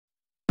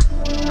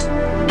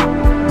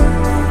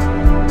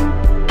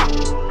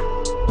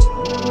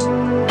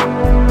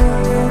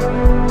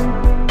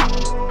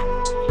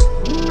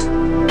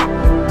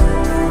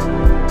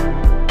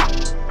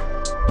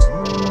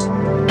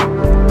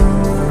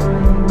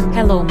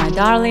Hello my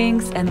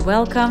darlings and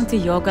welcome to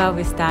Yoga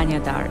with Tania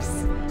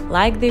Dars.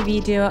 Like the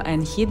video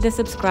and hit the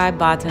subscribe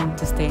button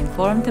to stay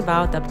informed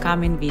about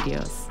upcoming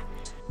videos.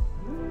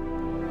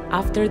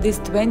 After this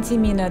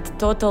 20-minute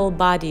total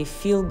body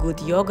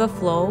feel-good yoga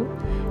flow,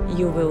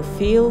 you will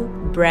feel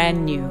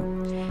brand new.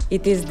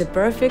 It is the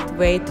perfect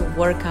way to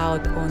work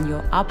out on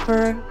your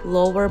upper,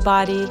 lower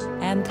body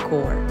and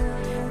core.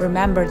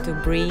 Remember to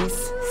breathe,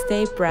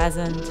 stay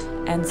present,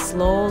 and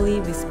slowly,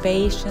 with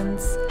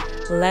patience,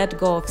 let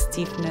go of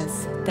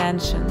stiffness,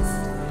 tensions,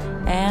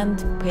 and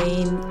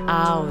pain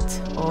out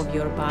of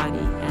your body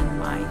and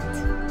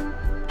mind.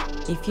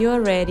 If you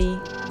are ready,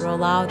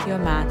 roll out your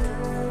mat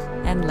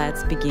and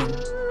let's begin.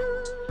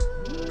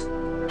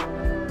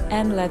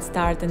 And let's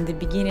start in the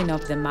beginning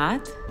of the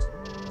mat.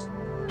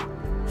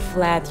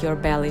 Flat your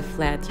belly,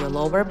 flat your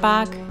lower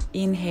back.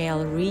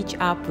 Inhale, reach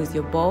up with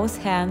your both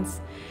hands,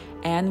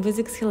 and with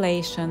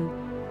exhalation,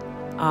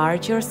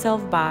 arch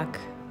yourself back,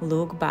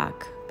 look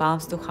back,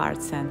 palms to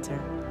heart center.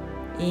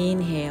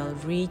 Inhale,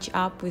 reach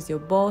up with your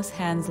both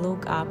hands,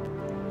 look up,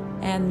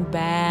 and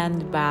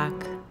bend back,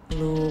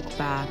 look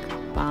back,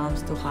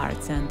 palms to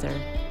heart center.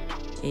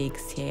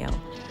 Exhale.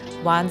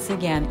 Once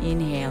again,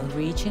 inhale,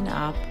 reaching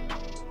up,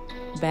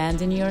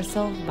 bending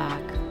yourself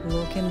back,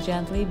 looking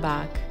gently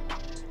back,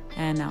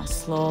 and now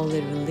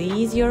slowly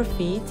release your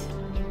feet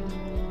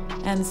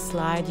and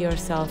slide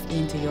yourself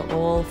into your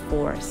all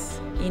fours.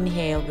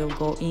 Inhale will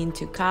go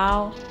into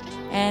cow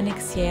and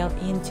exhale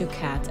into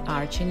cat,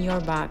 arching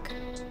your back.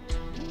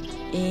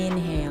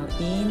 Inhale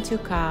into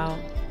cow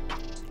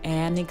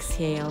and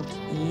exhale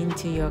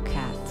into your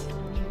cat.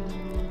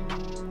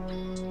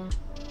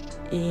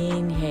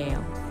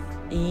 Inhale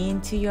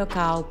into your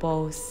cow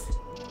pose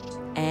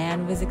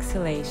and with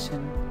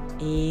exhalation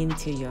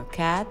into your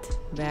cat.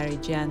 Very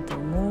gentle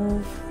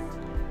move.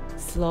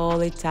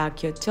 Slowly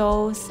tuck your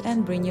toes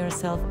and bring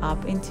yourself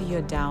up into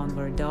your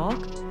downward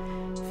dog.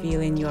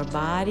 Feeling your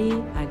body,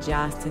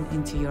 adjusting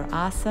into your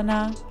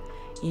asana,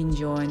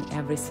 enjoying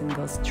every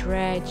single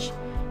stretch,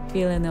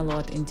 feeling a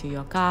lot into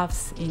your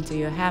calves, into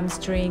your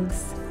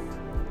hamstrings,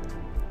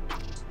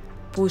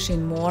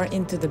 pushing more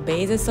into the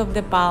bases of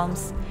the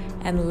palms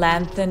and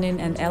lengthening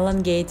and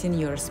elongating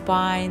your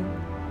spine.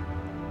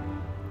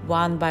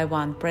 One by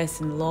one,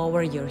 pressing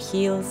lower your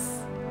heels.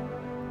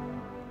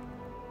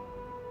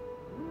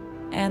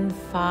 And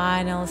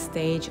final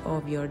stage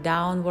of your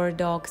downward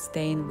dog,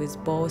 staying with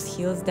both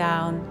heels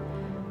down,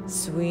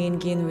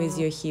 swinging with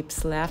your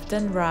hips left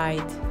and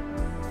right,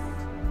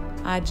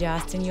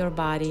 adjusting your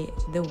body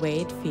the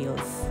way it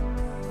feels.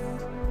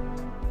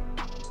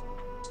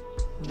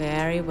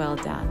 Very well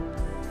done.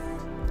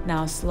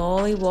 Now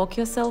slowly walk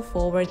yourself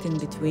forward in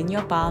between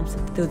your palms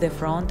to the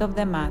front of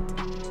the mat.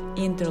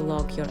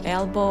 Interlock your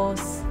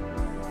elbows.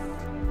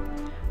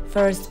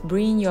 First,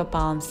 bring your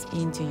palms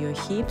into your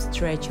hips,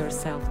 stretch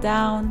yourself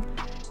down,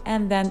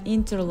 and then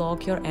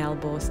interlock your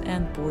elbows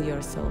and pull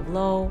yourself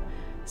low,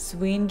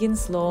 swinging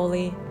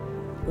slowly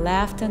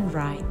left and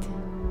right.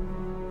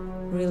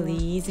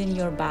 Releasing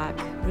your back,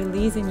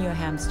 releasing your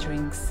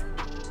hamstrings.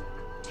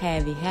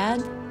 Heavy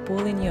head,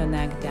 pulling your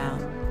neck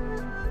down.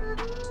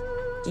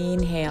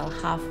 Inhale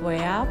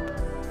halfway up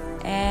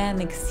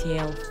and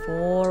exhale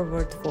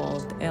forward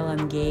fold,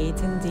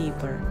 elongating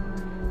deeper.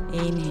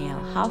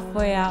 Inhale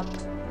halfway up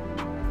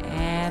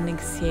and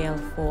exhale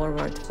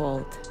forward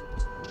fold.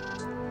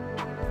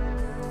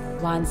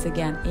 Once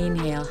again,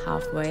 inhale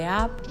halfway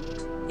up,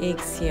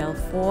 exhale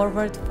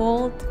forward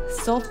fold.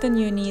 Soften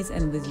your knees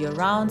and with your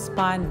round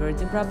spine,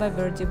 vertebra by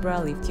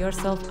vertebra, lift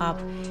yourself up.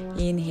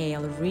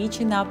 Inhale,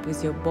 reaching up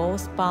with your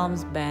both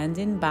palms,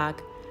 bending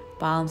back,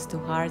 palms to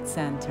heart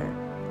center.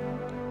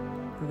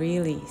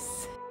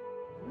 Release.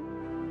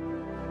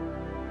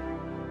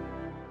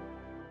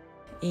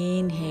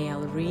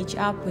 Inhale, reach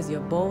up with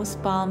your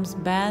both palms,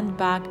 bend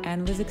back,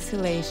 and with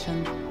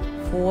exhalation,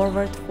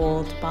 forward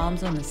fold,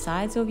 palms on the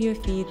sides of your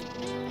feet.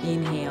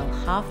 Inhale,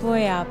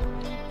 halfway up,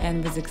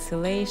 and with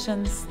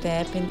exhalation,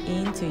 stepping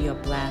into your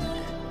plank.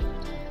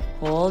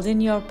 Holding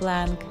your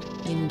plank,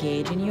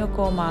 engaging your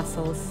core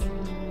muscles.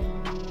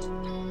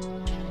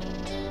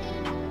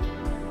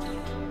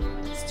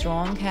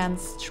 Strong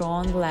hands,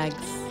 strong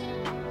legs.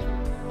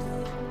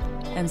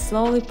 And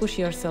slowly push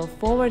yourself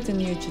forward in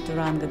your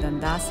Chaturanga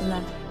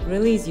Dandasana.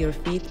 Release your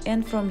feet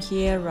and from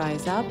here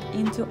rise up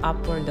into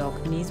upward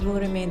dog. Knees will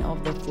remain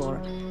off the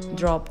floor.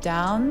 Drop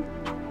down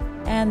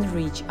and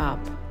reach up.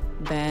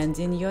 Bend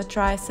in your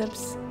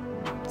triceps.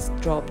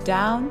 Drop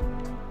down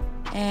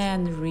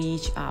and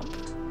reach up.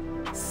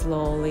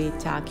 Slowly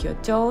tuck your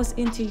toes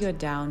into your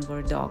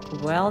downward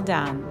dog. Well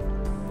done.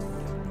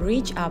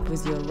 Reach up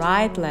with your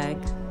right leg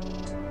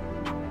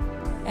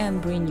and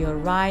bring your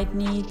right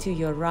knee to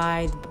your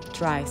right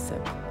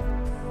tricep.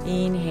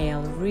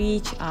 Inhale,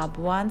 reach up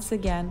once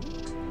again,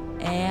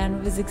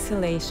 and with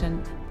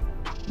exhalation,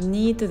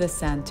 knee to the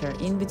center,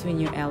 in between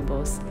your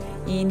elbows.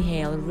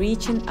 Inhale,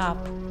 reaching up,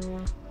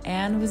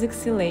 and with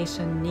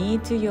exhalation, knee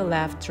to your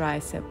left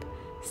tricep.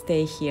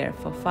 Stay here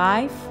for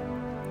 5,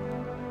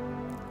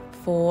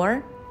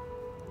 4,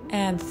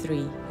 and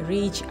 3.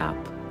 Reach up.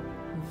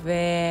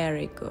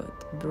 Very good.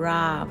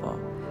 Bravo.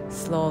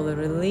 Slowly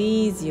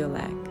release your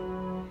leg.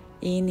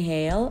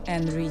 Inhale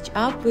and reach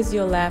up with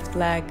your left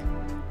leg.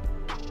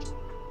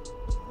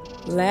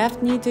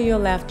 Left knee to your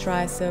left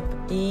tricep.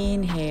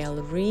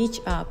 Inhale, reach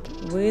up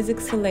with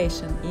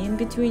exhalation in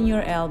between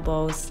your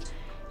elbows.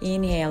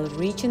 Inhale,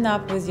 reaching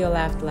up with your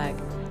left leg.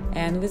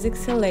 And with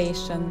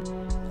exhalation,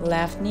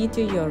 left knee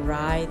to your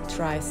right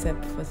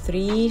tricep for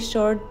 3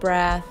 short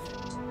breaths.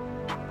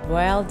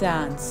 Well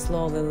done.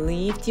 Slowly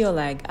lift your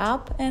leg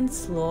up and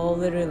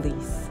slowly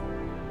release.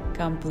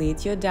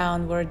 Complete your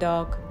downward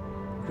dog.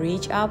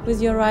 Reach up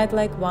with your right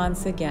leg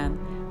once again.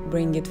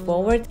 Bring it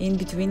forward in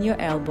between your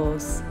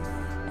elbows.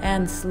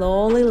 And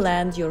slowly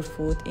land your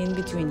foot in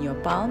between your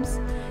palms.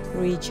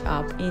 Reach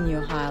up in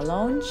your high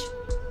lunge.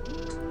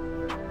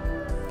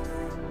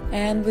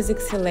 And with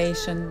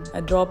exhalation,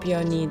 drop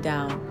your knee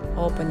down.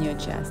 Open your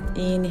chest.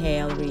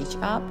 Inhale, reach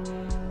up.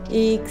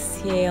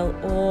 Exhale,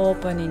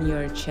 open in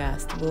your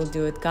chest. We'll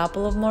do it a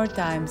couple of more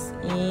times.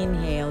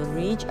 Inhale,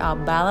 reach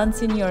up,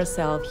 balancing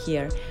yourself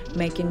here,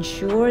 making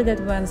sure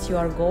that once you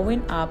are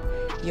going up,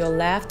 your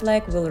left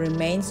leg will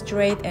remain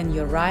straight and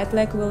your right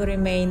leg will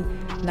remain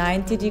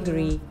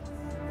 90-degree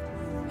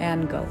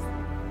angle.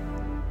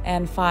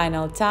 And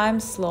final time,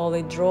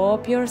 slowly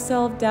drop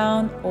yourself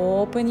down,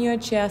 open your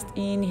chest,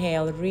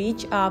 inhale,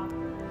 reach up,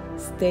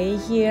 stay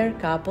here,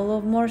 couple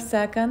of more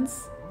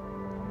seconds.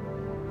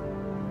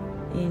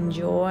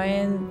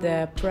 Enjoying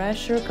the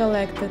pressure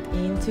collected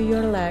into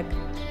your leg,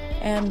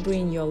 and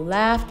bring your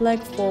left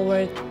leg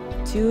forward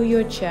to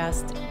your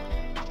chest.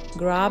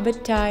 Grab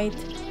it tight,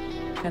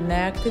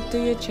 connect it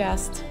to your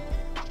chest,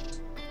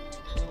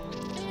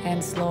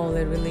 and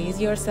slowly release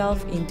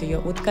yourself into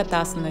your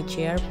Utkatasana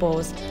chair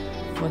pose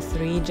for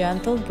 3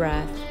 gentle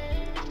breaths.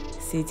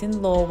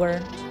 Sitting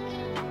lower,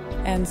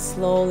 and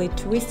slowly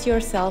twist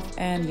yourself,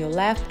 and your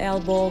left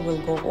elbow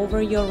will go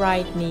over your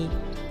right knee,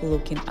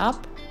 looking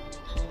up.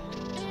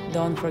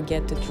 Don't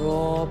forget to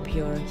drop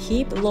your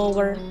hip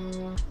lower,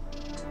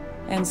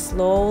 and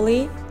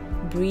slowly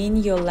bring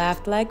your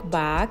left leg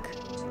back,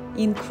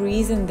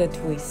 increasing the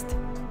twist.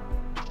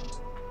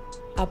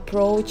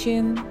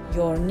 Approaching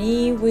your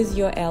knee with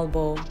your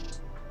elbow,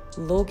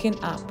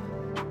 looking up.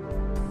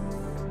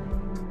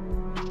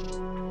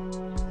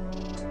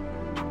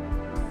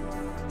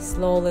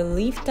 Slowly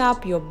lift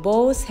up your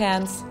both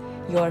hands.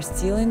 You are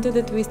still into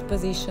the twist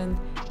position.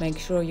 Make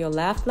sure your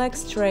left leg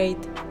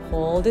straight.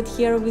 Hold it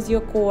here with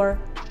your core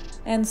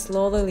and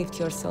slowly lift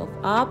yourself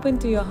up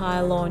into your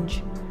high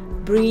lunge.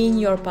 Bring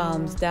your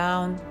palms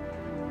down.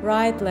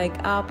 Right leg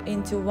up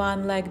into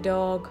one leg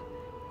dog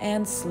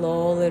and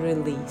slowly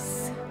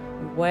release.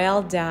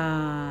 Well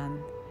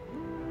done.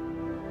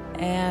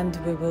 And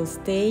we will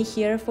stay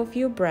here for a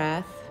few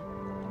breaths.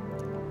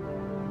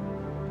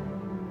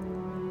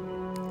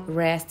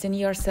 Resting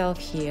yourself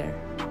here.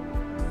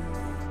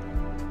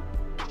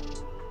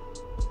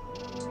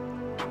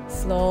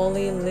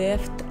 Slowly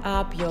lift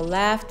up your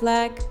left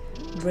leg,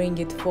 bring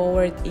it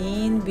forward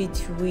in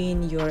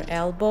between your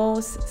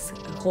elbows,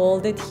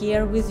 hold it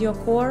here with your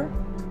core,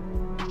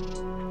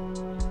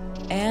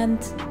 and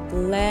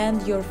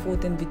land your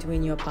foot in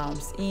between your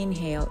palms.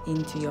 Inhale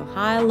into your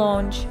high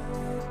lunge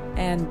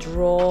and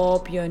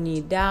drop your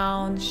knee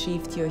down,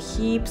 shift your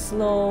hips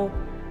low,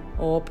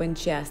 open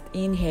chest.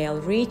 Inhale,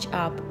 reach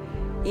up,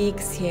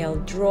 exhale,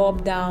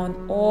 drop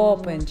down,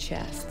 open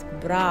chest.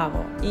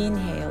 Bravo.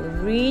 Inhale,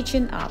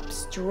 reaching up,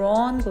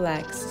 strong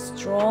legs,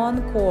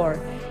 strong core,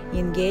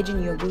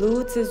 engaging your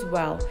glutes as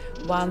well.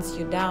 Once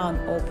you're down,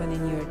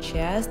 opening your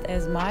chest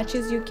as much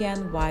as you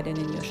can,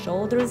 widening your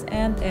shoulders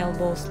and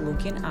elbows,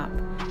 looking up.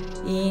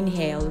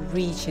 Inhale,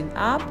 reaching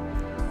up,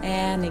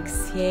 and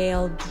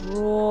exhale,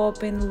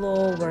 dropping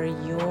lower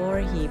your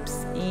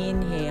hips.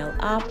 Inhale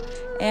up,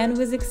 and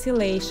with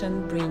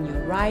exhalation, bring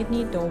your right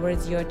knee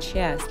towards your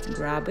chest.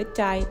 Grab it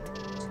tight,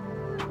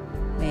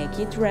 make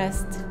it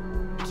rest.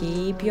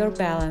 Keep your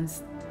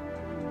balance.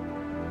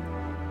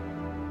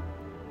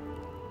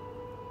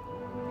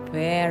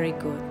 Very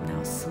good.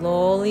 Now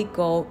slowly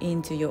go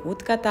into your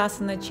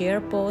Utkatasana chair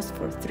pose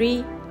for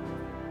 3,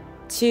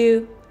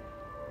 2,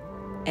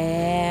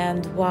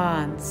 and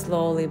 1.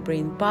 Slowly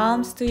bring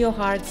palms to your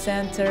heart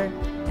center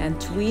and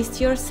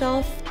twist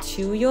yourself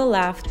to your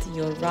left,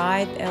 your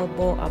right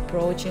elbow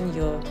approaching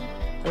your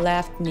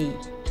left knee.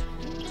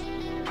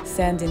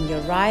 Sending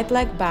your right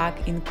leg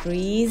back,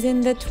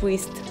 increasing the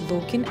twist,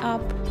 looking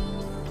up,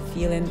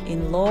 feeling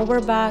in lower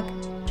back,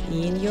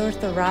 in your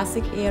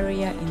thoracic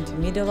area, in the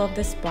middle of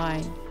the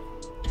spine.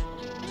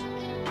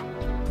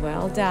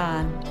 Well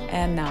done.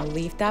 And now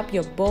lift up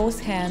your both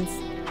hands,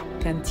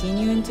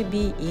 continuing to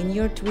be in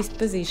your twist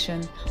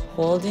position,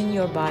 holding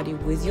your body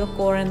with your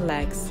core and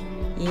legs.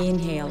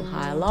 Inhale,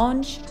 high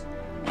lunge,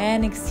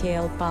 and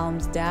exhale,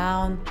 palms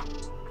down,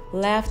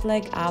 left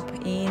leg up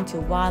into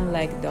one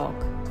leg dog.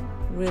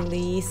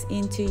 Release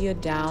into your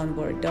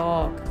downward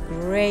dog.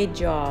 Great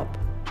job.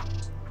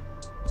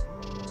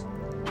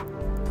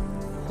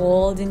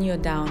 Hold in your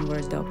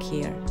downward dog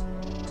here.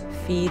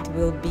 Feet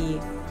will be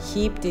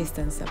hip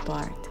distance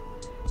apart.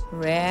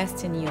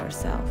 Rest in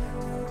yourself.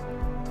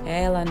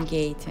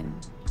 elongating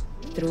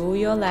through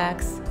your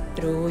legs,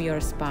 through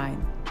your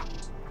spine.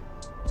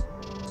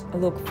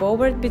 Look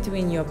forward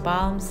between your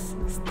palms,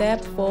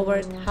 step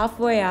forward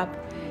halfway up,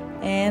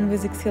 and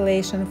with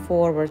exhalation,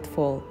 forward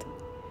fold.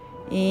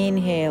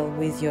 Inhale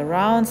with your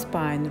round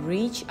spine,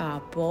 reach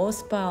up,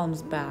 both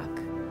palms back,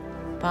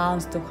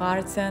 palms to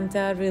heart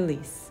center,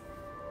 release.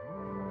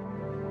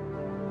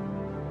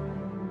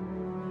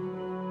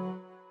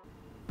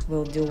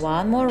 We'll do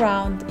one more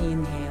round.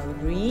 Inhale,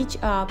 reach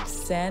up,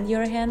 send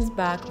your hands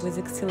back with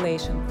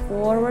exhalation,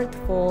 forward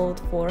fold,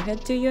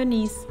 forehead to your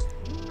knees.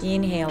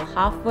 Inhale,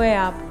 halfway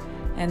up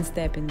and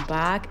stepping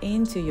back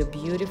into your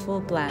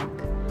beautiful plank.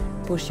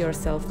 Push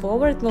yourself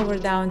forward, lower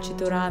down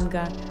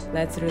chaturanga.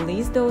 Let's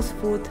release those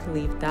foot,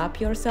 lift up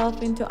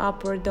yourself into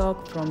upward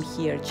dog. From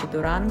here,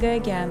 chaturanga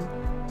again.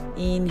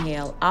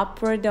 Inhale,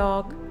 upward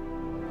dog.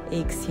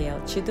 Exhale,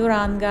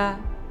 chaturanga.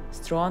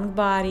 Strong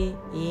body.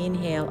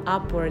 Inhale,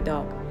 upward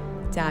dog.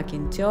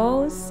 Tucking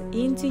toes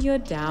into your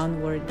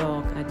downward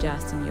dog.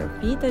 Adjusting your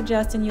feet,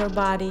 adjusting your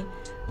body.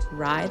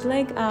 Right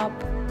leg up.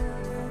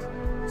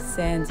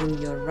 Sending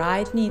your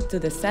right knee to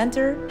the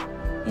center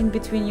in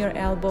between your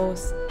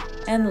elbows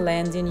and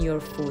landing your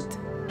foot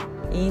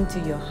into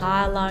your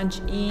high lunge.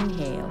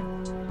 Inhale.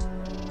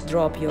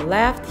 Drop your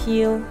left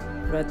heel,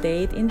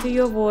 rotate into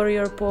your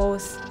warrior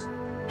pose.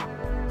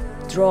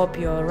 Drop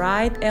your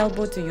right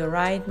elbow to your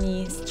right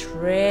knee,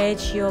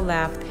 stretch your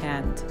left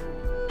hand.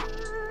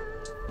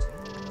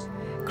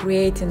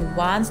 Creating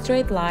one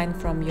straight line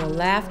from your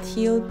left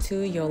heel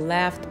to your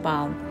left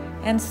palm,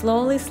 and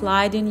slowly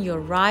sliding your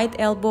right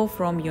elbow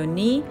from your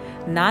knee,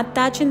 not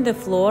touching the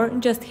floor,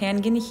 just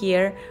hanging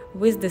here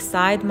with the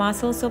side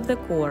muscles of the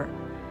core.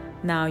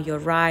 Now your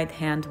right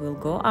hand will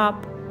go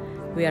up.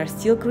 We are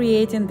still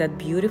creating that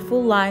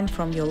beautiful line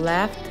from your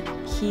left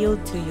heel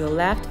to your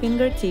left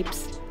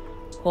fingertips.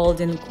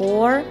 Holding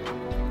core,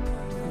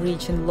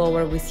 reaching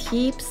lower with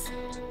hips.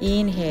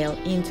 Inhale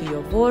into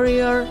your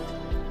warrior.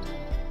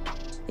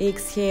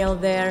 Exhale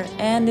there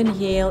and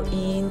inhale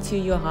into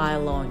your high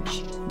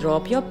lunge.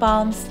 Drop your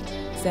palms,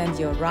 send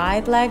your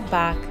right leg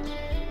back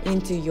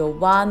into your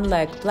one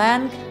leg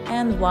plank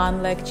and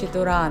one leg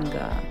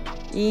chaturanga.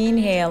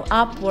 Inhale,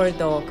 upward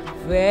dog.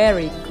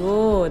 Very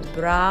good,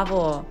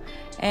 bravo.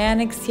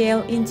 And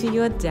exhale into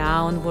your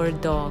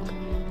downward dog.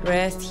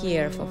 Rest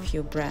here for a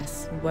few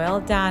breaths. Well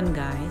done,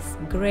 guys.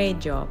 Great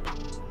job.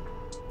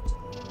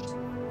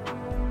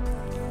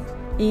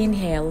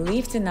 Inhale,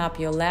 lifting up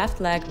your left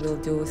leg. We'll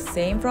do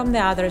same from the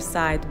other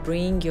side.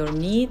 Bring your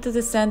knee to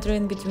the center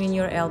in between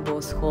your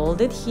elbows. Hold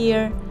it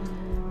here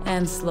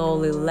and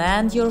slowly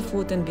land your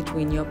foot in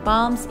between your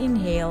palms.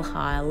 Inhale,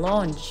 high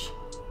lunge.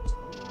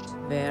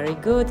 Very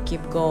good,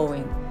 keep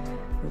going.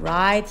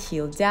 Right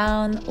heel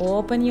down,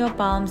 open your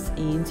palms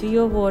into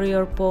your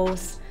warrior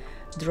pose.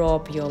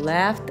 Drop your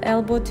left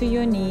elbow to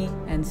your knee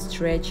and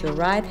stretch your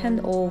right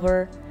hand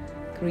over,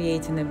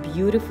 creating a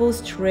beautiful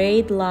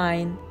straight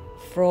line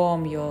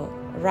from your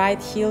right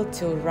heel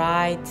to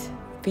right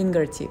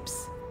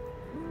fingertips.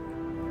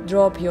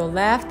 Drop your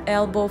left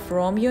elbow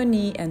from your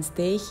knee and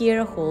stay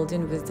here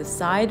holding with the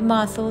side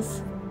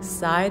muscles,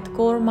 side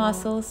core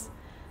muscles.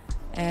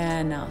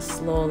 And now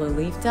slowly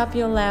lift up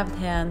your left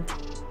hand,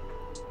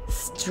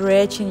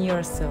 stretching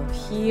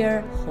yourself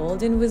here,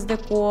 holding with the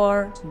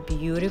core,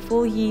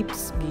 beautiful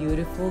hips,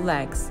 beautiful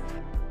legs.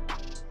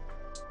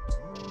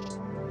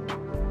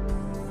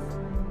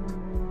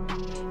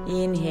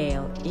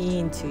 Inhale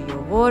into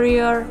your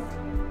warrior,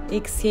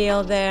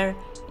 exhale there,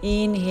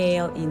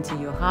 inhale into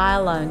your high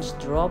lunge,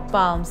 drop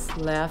palms,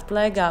 left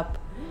leg up,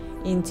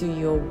 into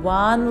your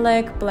one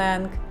leg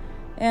plank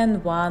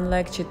and one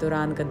leg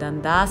chaturanga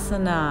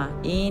dandasana.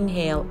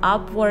 Inhale,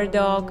 upward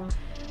dog,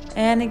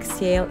 and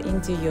exhale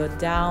into your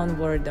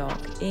downward dog.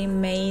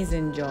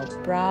 Amazing job,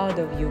 proud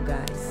of you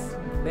guys,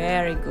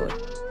 very good.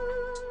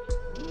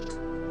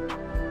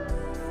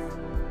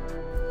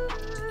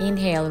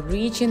 Inhale,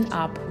 reaching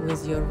up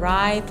with your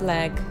right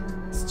leg,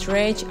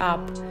 stretch up,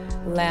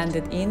 land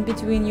it in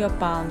between your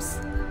palms,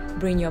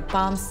 bring your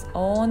palms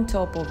on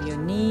top of your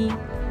knee,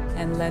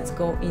 and let's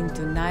go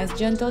into nice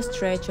gentle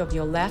stretch of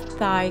your left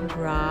thigh.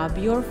 Grab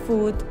your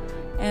foot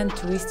and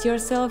twist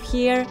yourself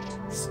here,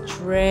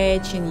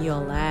 stretching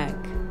your leg,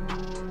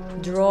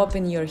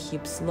 dropping your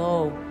hips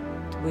low,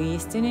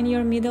 twisting in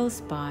your middle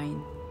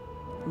spine,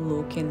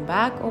 looking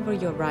back over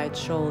your right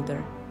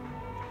shoulder.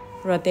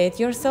 Rotate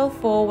yourself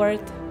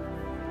forward,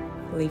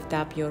 lift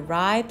up your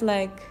right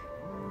leg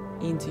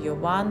into your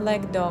one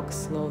leg dog,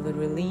 slowly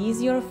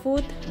release your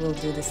foot. We'll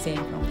do the same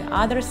from the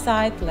other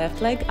side,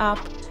 left leg up,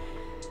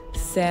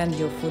 send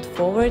your foot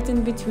forward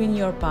in between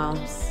your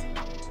palms,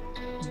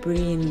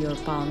 bring your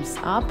palms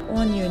up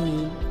on your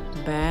knee,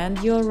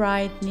 bend your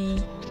right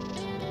knee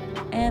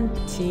and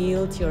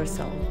tilt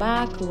yourself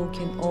back,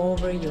 looking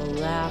over your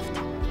left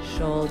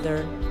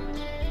shoulder,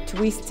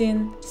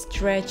 twisting,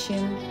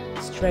 stretching,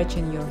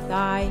 stretching your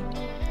thigh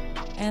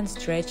and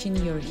stretching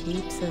your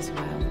hips as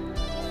well.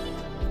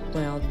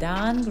 Well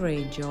done,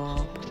 great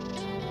job.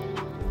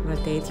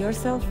 Rotate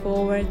yourself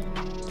forward,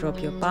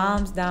 drop your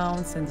palms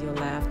down, send your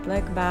left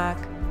leg back,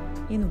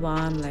 in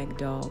one leg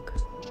dog.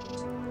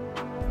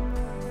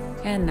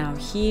 And now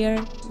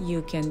here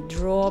you can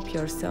drop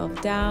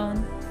yourself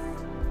down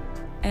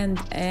and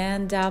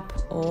end up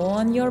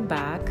on your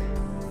back.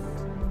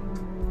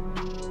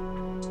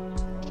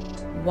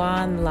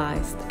 One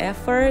last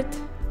effort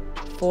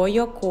for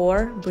your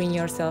core. Bring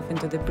yourself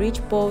into the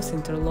bridge pose,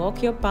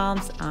 interlock your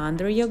palms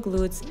under your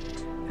glutes,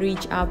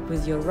 reach up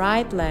with your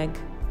right leg.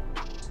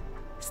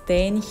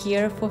 Stay in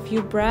here for a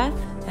few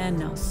breaths, and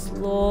now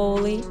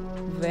slowly,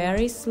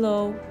 very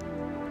slow,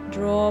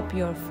 drop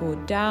your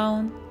foot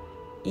down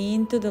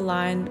into the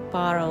line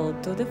parallel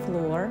to the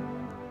floor,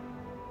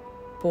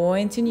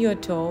 pointing your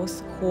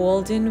toes,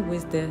 holding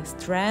with the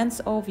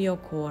strength of your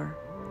core.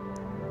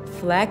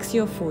 Flex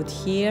your foot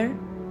here,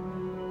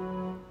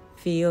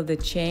 feel the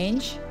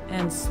change,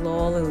 and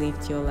slowly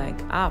lift your leg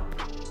up.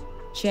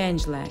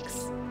 Change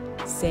legs.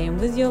 Same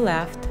with your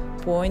left,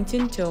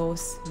 pointing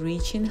toes,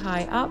 reaching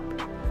high up.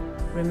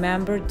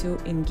 Remember to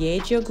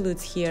engage your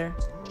glutes here.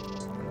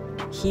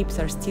 Hips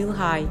are still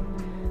high.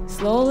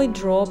 Slowly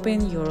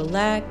dropping your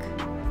leg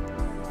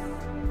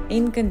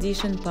in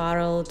condition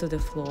parallel to the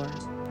floor.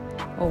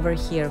 Over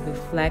here with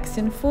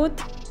flexing foot,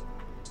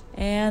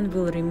 and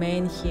we'll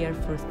remain here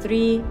for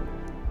 3,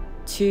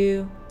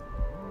 2,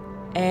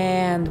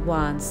 and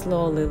 1.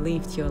 Slowly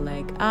lift your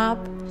leg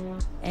up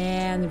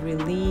and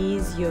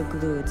release your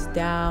glutes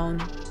down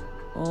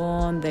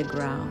on the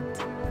ground.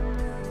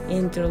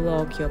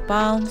 Interlock your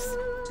palms,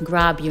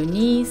 grab your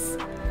knees,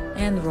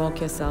 and rock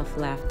yourself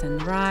left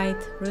and right,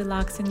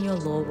 relaxing your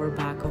lower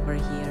back over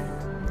here.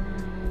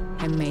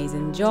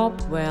 Amazing job,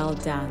 well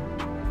done.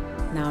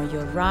 Now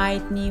your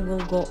right knee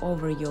will go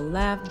over your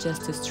left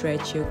just to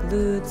stretch your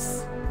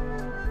glutes.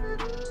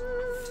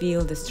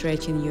 Feel the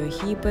stretch in your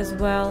hip as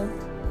well.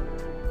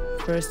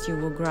 First you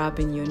were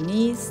grabbing your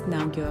knees,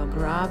 now you are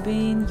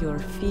grabbing your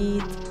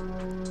feet.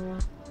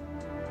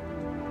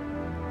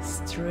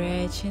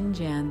 Stretching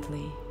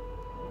gently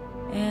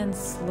and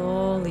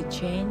slowly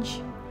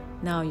change.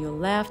 Now your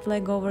left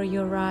leg over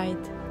your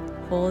right,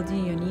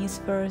 holding your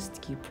knees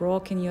first, keep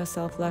rocking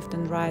yourself left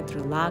and right,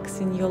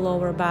 relaxing your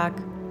lower back.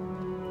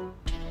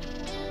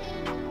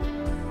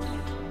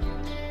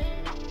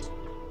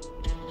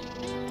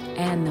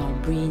 And now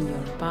bring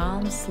your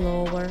palms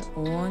lower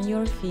on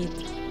your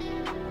feet.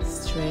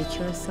 Stretch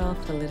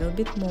yourself a little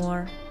bit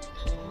more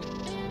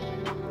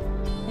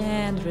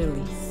and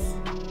release.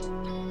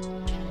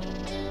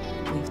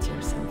 Lift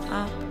yourself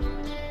up.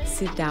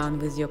 Sit down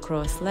with your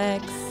crossed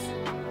legs.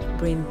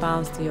 Bring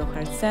palms to your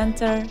heart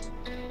center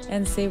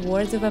and say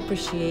words of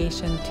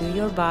appreciation to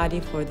your body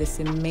for this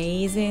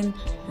amazing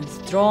and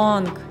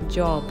strong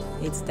job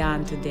it's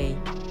done today.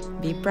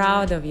 Be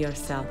proud of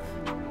yourself.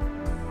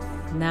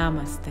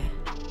 Namaste.